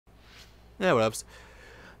Yeah, what ups?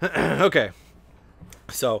 Okay.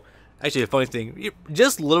 So, actually, a funny thing,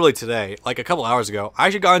 just literally today, like a couple hours ago, I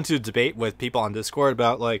actually got into a debate with people on Discord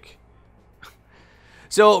about, like...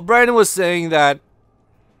 So, Brandon was saying that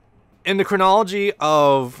in the chronology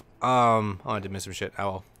of... Oh, I did miss some shit. Oh,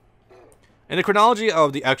 well. In the chronology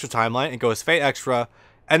of the Extra timeline, it goes Fate Extra,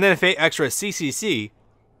 and then Fate Extra CCC,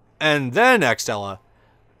 and then Extella.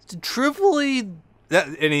 Truthfully,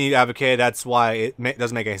 any advocate, that's why it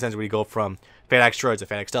doesn't make any sense when you go from Fate Extra to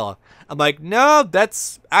Fate Extella. I'm like, no,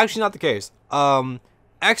 that's actually not the case.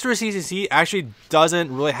 Extra CCC actually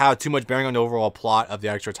doesn't really have too much bearing on the overall plot of the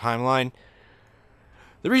Extra timeline.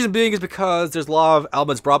 The reason being is because there's a lot of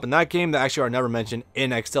elements brought up in that game that actually are never mentioned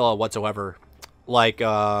in Extella whatsoever. Like,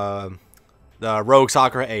 the Rogue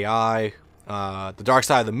Sakura AI, the Dark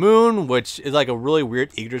Side of the Moon, which is like a really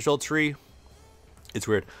weird Yggdrasil tree. It's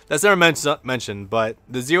weird. That's never mentioned, but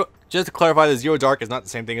the Zero... Just to clarify, the Zero Dark is not the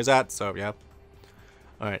same thing as that, so yeah.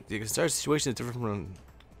 Alright, the entire situation is different from...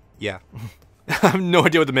 Yeah. I have no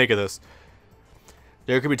idea what to make of this.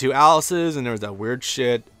 There could be two Alices, and there was that weird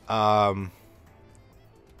shit.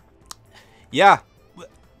 Yeah.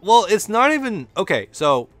 Well, it's not even... Okay,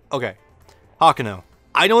 so... Okay. Hakano.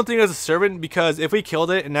 I don't think it's a servant, because if we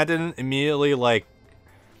killed it, and that didn't immediately, like...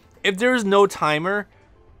 If there's no timer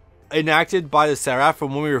enacted by the Seraph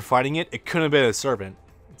from when we were fighting it, it couldn't have been a servant.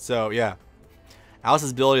 So, yeah.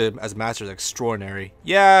 Alice's ability as a master is extraordinary.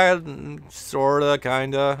 Yeah, sorta,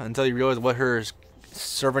 kinda, until you realize what her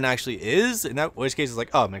servant actually is, in that which case it's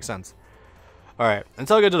like, oh, it makes sense. Alright,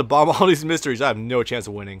 until I get to the bottom of all these mysteries, I have no chance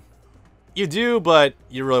of winning. You do, but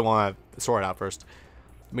you really want to sort it out first.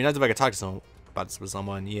 I mean, that's if I could talk to someone about this with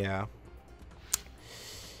someone, yeah.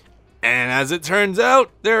 And as it turns out,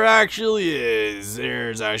 there actually is.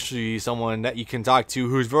 There's actually someone that you can talk to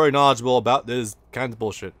who's very knowledgeable about this kind of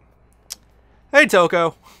bullshit. Hey,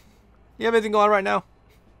 Toko. You have anything going on right now?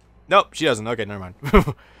 Nope, she doesn't. Okay, never mind.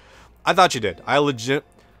 I thought she did. I legit...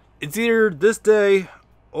 It's either this day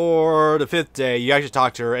or the 5th day you actually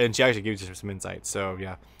talk to her and she actually gives you some insight. So,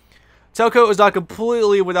 yeah. Toko is not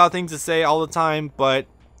completely without things to say all the time, but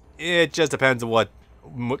it just depends on what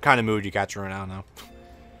kind of mood you catch her in. I don't know.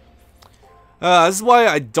 This is why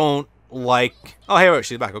I don't like... Oh, hey, wait,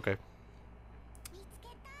 she's back. Okay.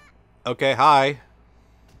 Okay, hi.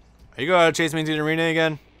 Are you going to chase me into the arena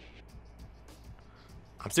again?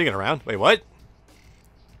 I'm sticking around. Wait, what?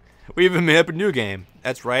 We even made up a new game.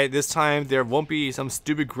 That's right. This time, there won't be some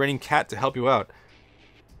stupid grinning cat to help you out.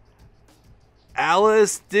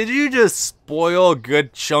 Alice, did you just spoil a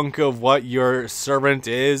good chunk of what your servant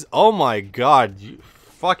is? Oh my god, you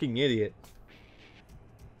fucking idiot.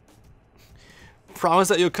 Promise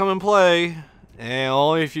that you'll come and play. And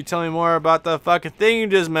only if you tell me more about the fucking thing you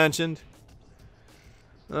just mentioned.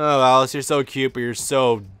 Oh, Alice, you're so cute, but you're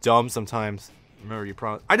so dumb sometimes. Remember, you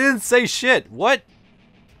promised. I didn't say shit. What?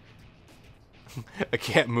 I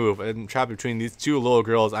can't move. I'm trapped between these two little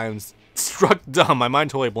girls. I am struck dumb. My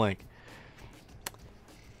mind totally blank.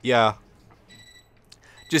 Yeah.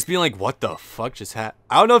 Just being like, what the fuck just happened?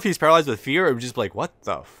 I don't know if he's paralyzed with fear or just like, what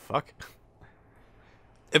the fuck?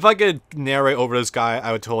 If I could narrate over this guy,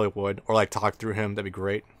 I would totally would. Or like talk through him, that'd be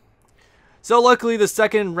great. So luckily the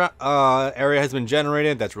second area has been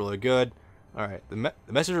generated. That's really good. Alright, the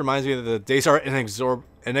message reminds me that the days are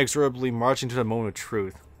inexorably marching to the moment of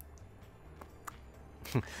truth.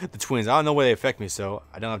 The twins, I don't know why they affect me, so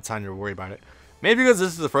I don't have time to worry about it. Maybe because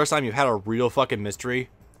this is the first time you've had a real fucking mystery.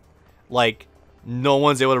 Like, no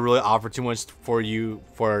one's able to really offer too much for you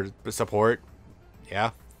for support.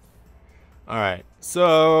 Yeah. Alright,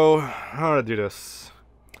 so how to do this?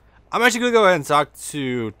 I'm actually gonna go ahead and talk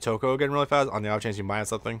to Toko again really fast on the off chance you might have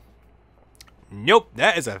something. Nope,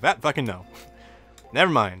 that is a fat fucking no.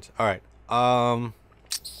 Never mind. Alright.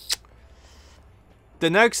 The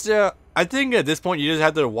next, I think at this point you just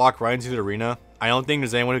have to walk right into the arena. I don't think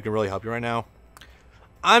there's anyone who can really help you right now.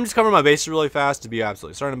 I'm just covering my bases really fast to be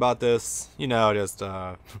absolutely certain about this. You know, just,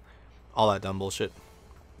 all that dumb bullshit.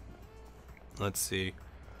 Let's see.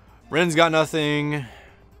 Ren's got nothing.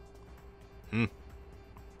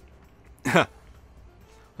 Let's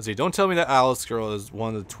see, don't tell me that Alice girl is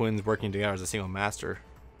one of the twins working together as a single master.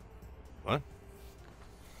 What?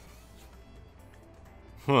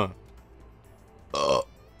 Huh.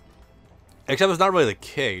 Except it's not really the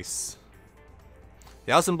case.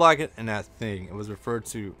 The Alice in Black and that thing, it was referred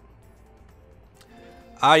to...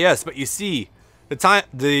 Ah, yes, but you see,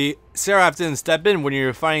 the Seraph didn't step in when you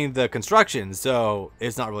were fighting the construction, so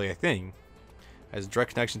it's not really a thing. It has a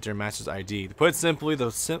direct connection to your master's ID. To put it simply,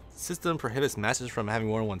 the system prohibits masters from having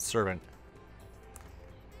more than one servant.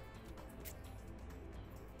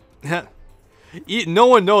 No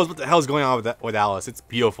one knows what the hell's going on with Alice. It's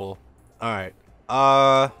beautiful. All right.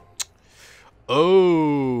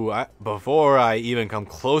 Before I even come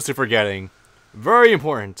close to forgetting, very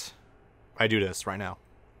important, I do this right now.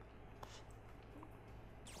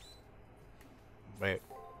 Wait.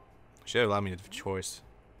 Should have allowed me the choice.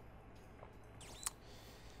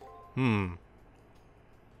 Hang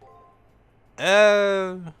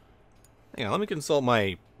on, let me consult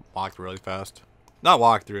my walkthrough really fast. Not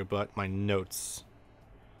walkthrough, but my notes.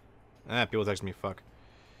 People text me, fuck.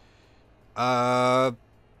 Not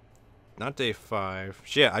day 5.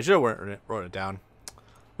 Shit, I should have wrote it down.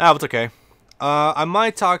 Ah, it's okay. I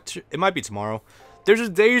might talk to... It might be tomorrow. There's a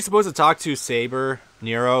day you're supposed to talk to Saber,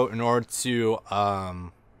 Nero, in order to,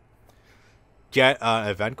 get an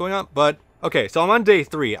event going on. But, okay, so I'm on day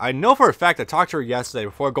 3. I know for a fact I talked to her yesterday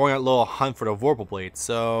before going on a little hunt for the Vorpal Blade.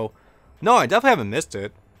 So, no, I definitely haven't missed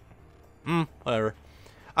it. Whatever.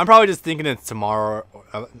 I'm probably just thinking it's tomorrow.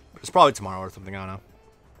 It's probably tomorrow or something, I don't know.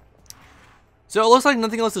 So it looks like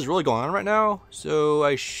nothing else is really going on right now. So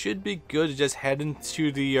I should be good to just head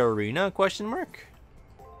into the arena, question mark?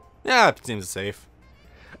 Yeah, it seems safe.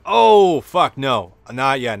 Oh, fuck, no.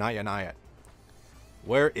 Not yet, not yet, not yet.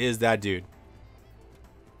 Where is that dude?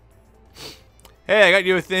 Hey, I got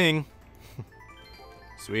you a thing.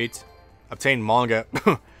 Sweet. Obtained manga.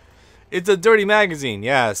 It's a dirty magazine.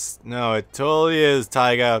 Yes. No, it totally is,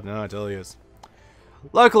 Taiga. No, it totally is.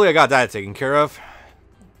 Luckily, I got that taken care of.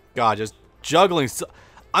 God, just juggling.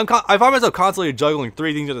 I find myself constantly juggling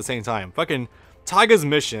 3 things at the same time. Fucking Taiga's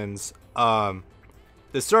missions, the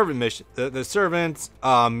servant mission, the servant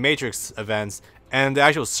matrix events, and the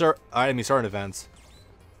actual enemy servant events.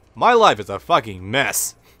 My life is a fucking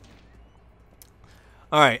mess.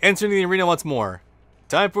 All right, entering the arena once more.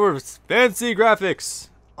 Time for fancy graphics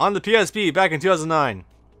on the PSP back in 2009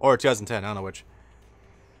 or 2010. I don't know which.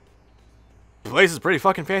 The place is pretty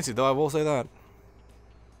fucking fancy, though. I will say that.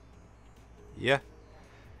 Yeah.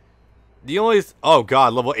 The only... Oh,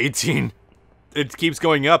 God. Level 18. It keeps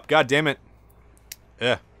going up. God damn it.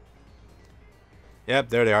 Yeah. Yep,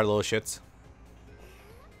 there they are, little shits.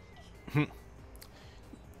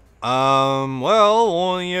 Well,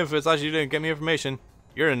 only if it's actually you didn't get me information.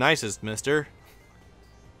 You're the nicest, mister.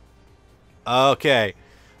 Okay.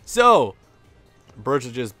 So, birds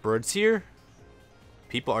are just birds here?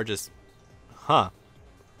 People are just... Huh.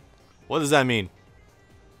 What does that mean?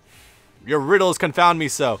 Your riddles confound me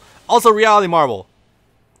so. Also, reality marble.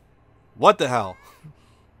 What the hell?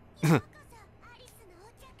 I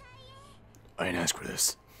didn't ask for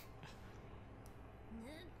this.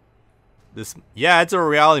 Yeah, it's a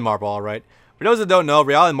reality marble, alright. For those that don't know,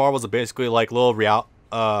 reality marbles are basically like little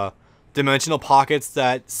dimensional pockets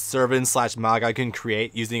that servants / Magai can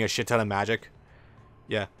create using a shit ton of magic.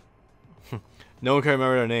 Yeah. No one can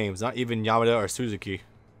remember their names, not even Yamada or Suzuki.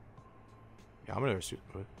 Yamada or Suzuki?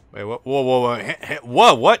 Wait, what?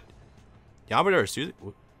 Whoa, what? Yamada or Suzuki?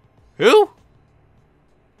 Who?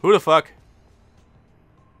 Who the fuck?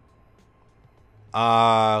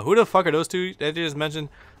 Who the fuck are those two that you just mentioned?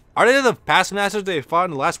 Are they the past masters they fought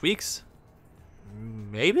in the last weeks?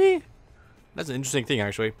 Maybe? That's an interesting thing,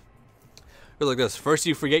 actually. It goes like this. First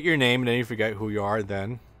you forget your name, and then you forget who you are,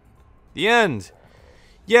 then... The end!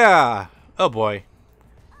 Yeah! Oh boy.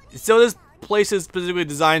 So this place is specifically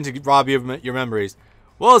designed to rob you of your memories.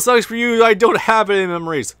 Well, it sucks for you, I don't have any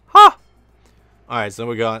memories. Ha! Alright, so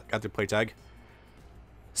we got the play tag.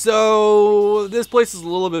 So, this place is a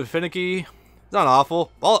little bit finicky. It's not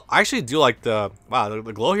awful. Well, I actually do like the... Wow,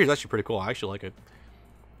 the glow here is actually pretty cool. I actually like it.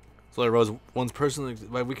 So it rose one's personally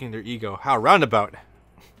by weakening their ego. How roundabout.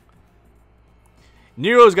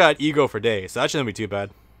 Nero's got ego for days, so that shouldn't be too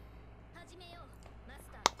bad.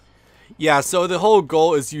 Yeah, so the whole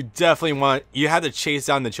goal is you definitely you have to chase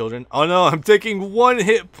down the children. Oh no, I'm taking 1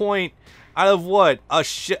 hit point out of what? Oh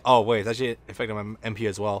shit. Oh wait, it's actually affecting my MP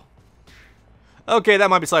as well. Okay, that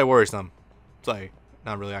might be slightly worrisome. Slightly.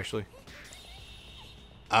 Not really, actually.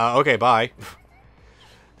 Okay, bye.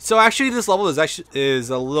 So actually, this level is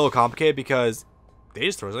a little complicated because they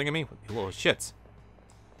just throw something at me, you little shits.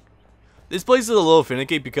 This place is a little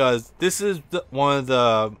finicky because this is one of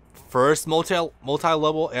the first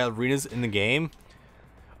multi-level arenas in the game.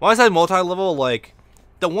 When I say multi-level, like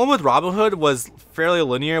the one with Robin Hood was fairly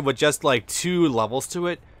linear with just like 2 levels to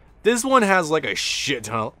it. This one has like a shit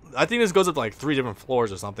ton of, I think this goes up to like 3 different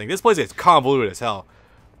floors or something. This place is convoluted as hell.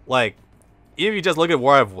 Like, even if you just look at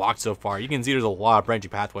where I've walked so far, you can see there's a lot of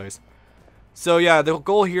branching pathways. So yeah, the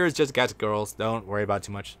goal here is just get to girls. Don't worry about it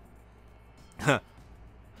too much.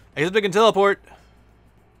 Except we can teleport.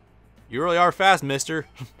 You really are fast, mister.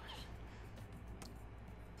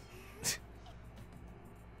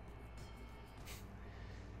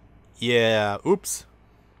 Yeah, oops.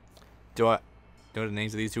 Do I know the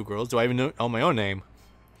names of these two girls? Do I even know my own name?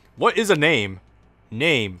 What is a name?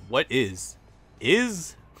 Name. What is?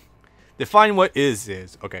 Is? Define what is.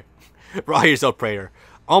 Okay. Ride yourself, Prater.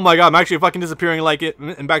 Oh my god, I'm actually fucking disappearing like it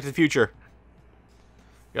in Back to the Future.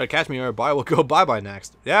 You gotta catch me or bye will go bye-bye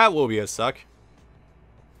next. That will be a suck.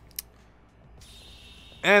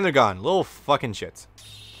 And they're gone. Little fucking shits.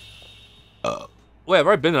 Wait, I've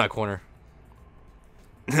already been in that corner.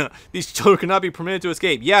 These children cannot be permitted to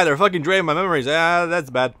escape. Yeah, they're fucking draining my memories. Ah, that's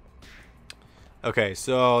bad. Okay,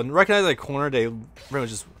 so recognize that corner. They pretty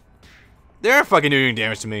much just they're fucking doing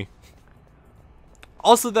damage to me.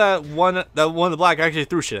 Also, that one of the black actually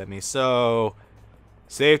threw shit at me. So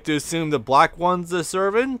safe to assume the black one's the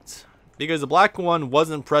servant because the black one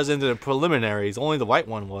wasn't present in the preliminaries. Only the white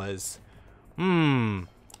one was. Maybe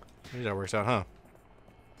that works out, huh?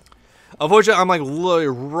 Unfortunately, I'm like literally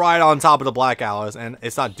right on top of the Black Alice, and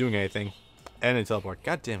it's not doing anything. And it teleport.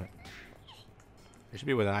 God damn it. It should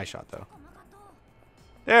be with an eye shot, though.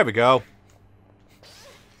 There we go.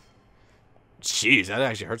 Jeez, that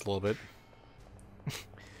actually hurts a little bit.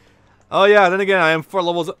 Oh yeah, then again, I am 4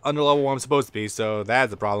 levels under level 1 I'm supposed to be, so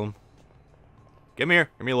that's the problem. Give me here.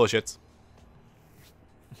 Give me a little shits.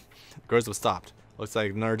 The girls have stopped. Looks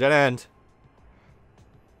like another dead end.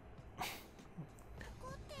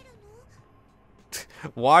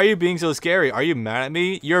 Why are you being so scary? Are you mad at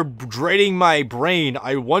me? You're draining my brain.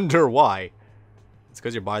 I wonder why. It's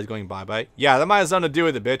because your body's going bye-bye. Yeah, that might have something to do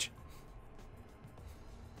with it, bitch.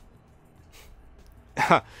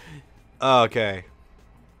 Okay.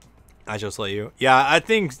 I just let you. Yeah, I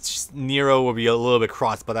think Nero would be a little bit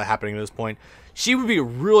crossed by that happening at this point. She would be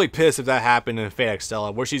really pissed if that happened in Fate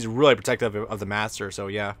Extella, where she's really protective of the master, so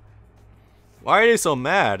yeah. Why are you so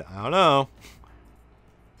mad? I don't know.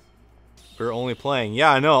 We're only playing.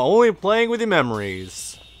 Yeah, I know. Only playing with your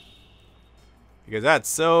memories. Because that's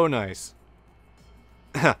so nice.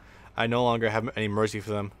 I no longer have any mercy for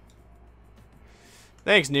them.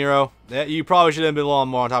 Thanks, Nero. You probably should have been a little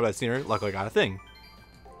more on top of that scenery. Luckily, I got a thing.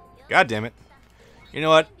 God damn it. You know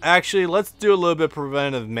what? Actually, let's do a little bit of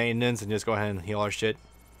preventive maintenance and just go ahead and heal our shit.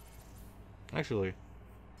 Actually.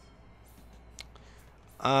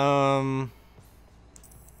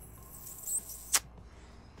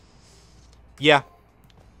 Yeah.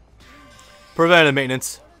 Preventive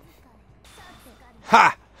maintenance.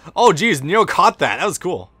 Ha! Oh, geez, Nero caught that. That was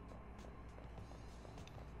cool.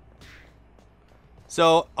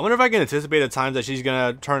 So, I wonder if I can anticipate the times that she's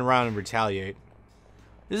gonna turn around and retaliate.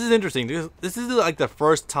 This is interesting. This is like the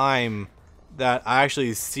first time that I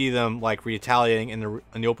actually see them like retaliating in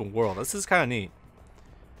the open world. This is kind of neat.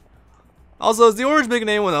 Also, is the orange making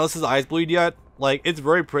anyone else's eyes bleed yet? Like, it's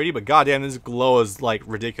very pretty, but goddamn, this glow is like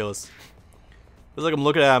ridiculous. Feels like I'm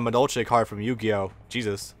looking at a Madolche card from Yu-Gi-Oh!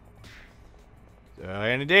 Jesus.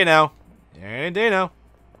 Any day now. Any day now.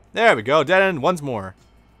 There we go. Dead end once more.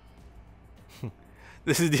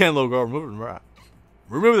 This is the end logo.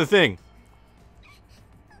 Remove the thing.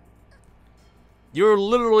 You're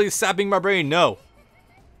literally sapping my brain. No.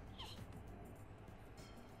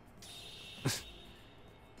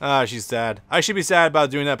 Ah, she's sad. I should be sad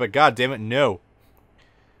about doing that, but god damn it, no.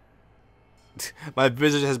 My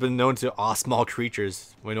visit has been known to awe small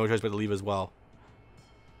creatures. We no choice but to leave as well.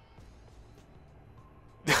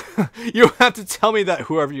 You have to tell me that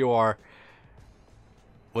whoever you are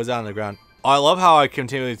was out on the ground. Oh, I love how I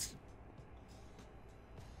continually...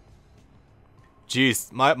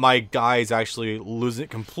 Jeez, my guy is actually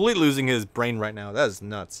completely losing his brain right now. That is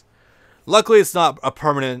nuts. Luckily, it's not a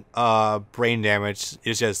permanent brain damage.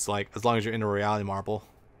 It's just like as long as you're in a reality marble.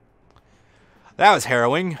 That was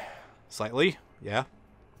harrowing. Slightly, yeah.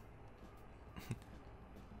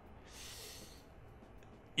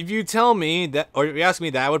 If you tell me that, or if you ask me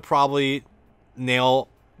that, I would probably nail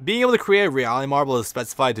being able to create a reality marble is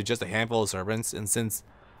specified to just a handful of servants, and since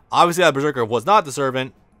obviously that berserker was not the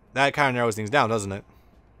servant, that kind of narrows things down, doesn't it?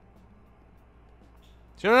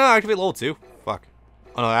 Should I activate level 2? Fuck.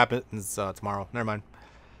 Oh no, that happens tomorrow. Never mind.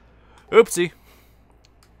 Oopsie.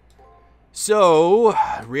 So,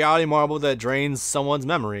 reality marble that drains someone's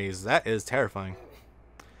memories. That is terrifying.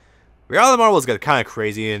 Reality marbles get kind of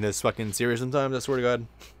crazy in this fucking series sometimes, I swear to God.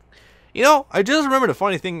 You know, I just remembered a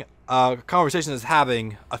funny thing, conversation I was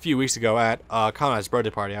having a few weeks ago at Conrad's birthday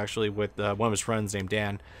party, actually, with one of his friends named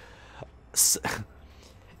Dan. It's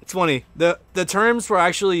funny. The terms for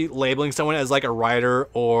actually labeling someone as like a rider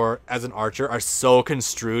or as an archer are so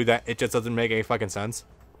construed that it just doesn't make any fucking sense.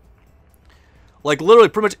 Like, literally,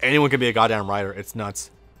 pretty much anyone can be a goddamn rider. It's nuts.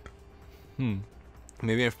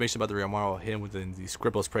 Maybe information about the real model hidden within the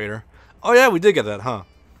Scribbles Praetor. Oh yeah, we did get that, huh?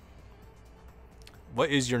 What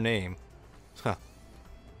is your name? Huh.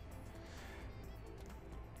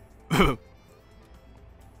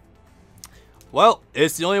 Well,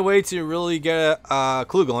 it's the only way to really get a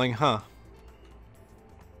clue going, huh?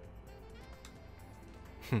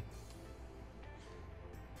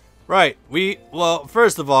 Right, well,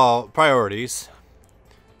 first of all, priorities.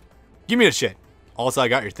 Give me the shit. Also, I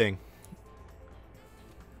got your thing.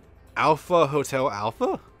 Alpha Hotel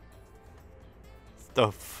Alpha?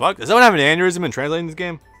 The fuck? Does someone have an aneurysm in translating this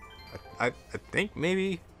game? I think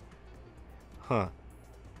maybe. Huh.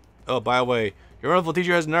 Oh, by the way, your wonderful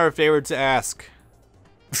teacher has another favor to ask.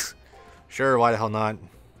 Sure, why the hell not?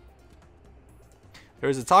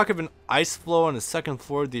 There's a talk of an ice flow on the second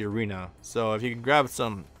floor of the arena. So if you can grab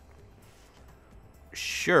some...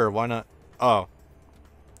 Sure, why not? Oh.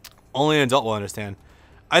 Only an adult will understand.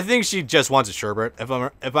 I think she just wants a sherbet. If I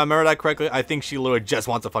remember that correctly, I think she literally just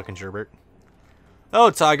wants a fucking sherbet. Oh,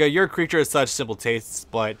 Taiga, you're a creature of such simple tastes,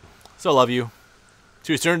 but still love you.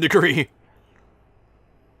 To a certain degree.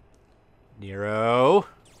 Nero.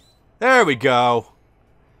 There we go.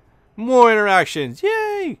 More interactions.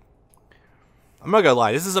 Yay! I'm not gonna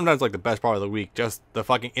lie, this is sometimes like the best part of the week. Just the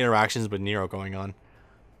fucking interactions with Nero going on.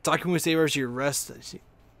 Talking with Saber, she rests.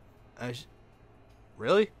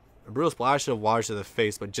 Really? A brutal splash of water to the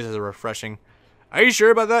face, but just as refreshing. Are you sure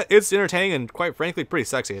about that? It's entertaining and quite frankly pretty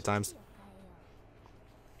sexy at times.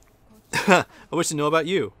 I wish to know about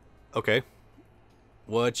you. Okay.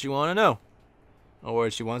 What you want to know? Or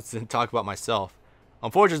she wants to talk about myself.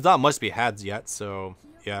 Unfortunately, there's not much to be had yet, so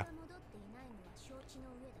yeah.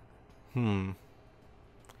 Can't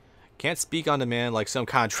speak on demand like some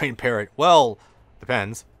kind of trained parrot. Well,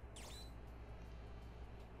 depends.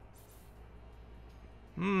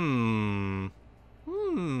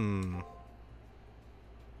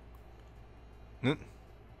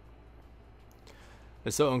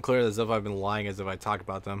 It's so unclear as if I've been lying as if I talk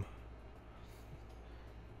about them.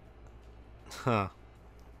 Huh.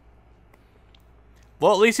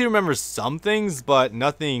 Well, at least he remembers some things, but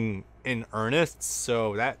nothing in earnest,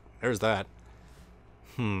 so there's that.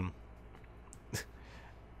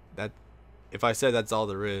 That, if I said that's all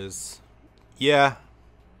there is. Yeah.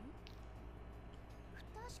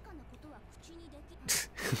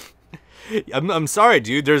 I'm sorry,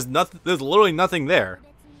 dude. There's literally nothing there.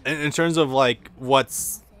 In terms of like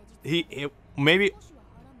what's maybe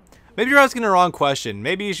you're asking the wrong question.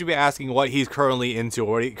 Maybe you should be asking what he's currently into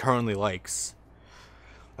or what he currently likes.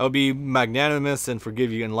 I would be magnanimous and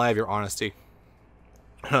forgive you in light of your honesty.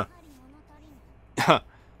 Huh.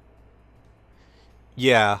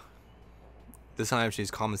 Yeah. This time she's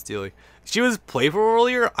calm and steely. She was playful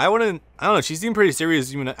earlier. I don't know. She seemed pretty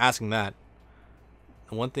serious even asking that.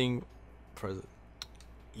 And one thing,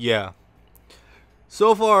 yeah.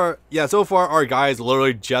 So far, our guy's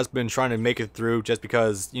literally just been trying to make it through just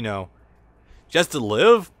because, you know, just to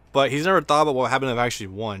live. But he's never thought about what happened if I actually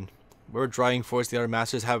won. We're driving force the other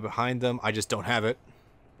masters have behind them. I just don't have it.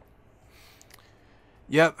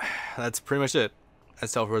 Yep, that's pretty much it. That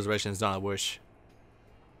self-reservation is not a wish.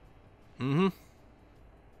 On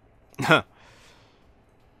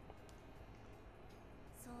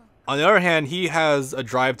the other hand, he has a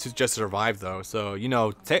drive to just survive, though. So, you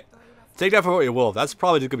know, take that for what you will. That's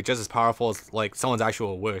probably going to be just as powerful as, like, someone's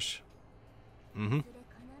actual wish. You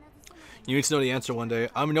need to know the answer one day.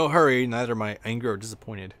 I'm in no hurry, neither am I angry or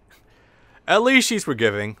disappointed. At least she's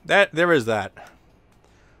forgiving. There is that.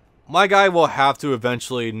 My guy will have to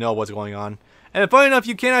eventually know what's going on. And funny enough,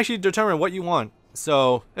 you can't actually determine what you want.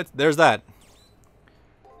 So, there's that.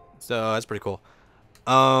 So, that's pretty cool.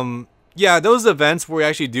 Yeah, those events where you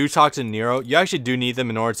actually do talk to Nero, you actually do need them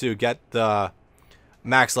in order to get the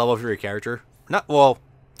max level for your character. Not, well,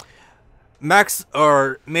 max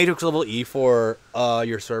or matrix level E for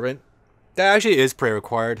your servant. That actually is pretty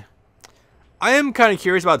required. I am kind of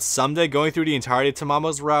curious about someday going through the entirety of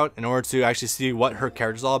Tamama's route in order to actually see what her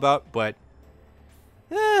character's all about, but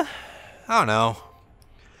I don't know.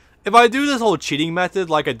 If I do this whole cheating method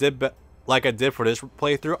like I did for this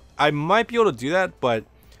playthrough, I might be able to do that, but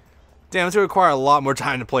damn, it's gonna require a lot more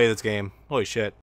time to play this game. Holy shit.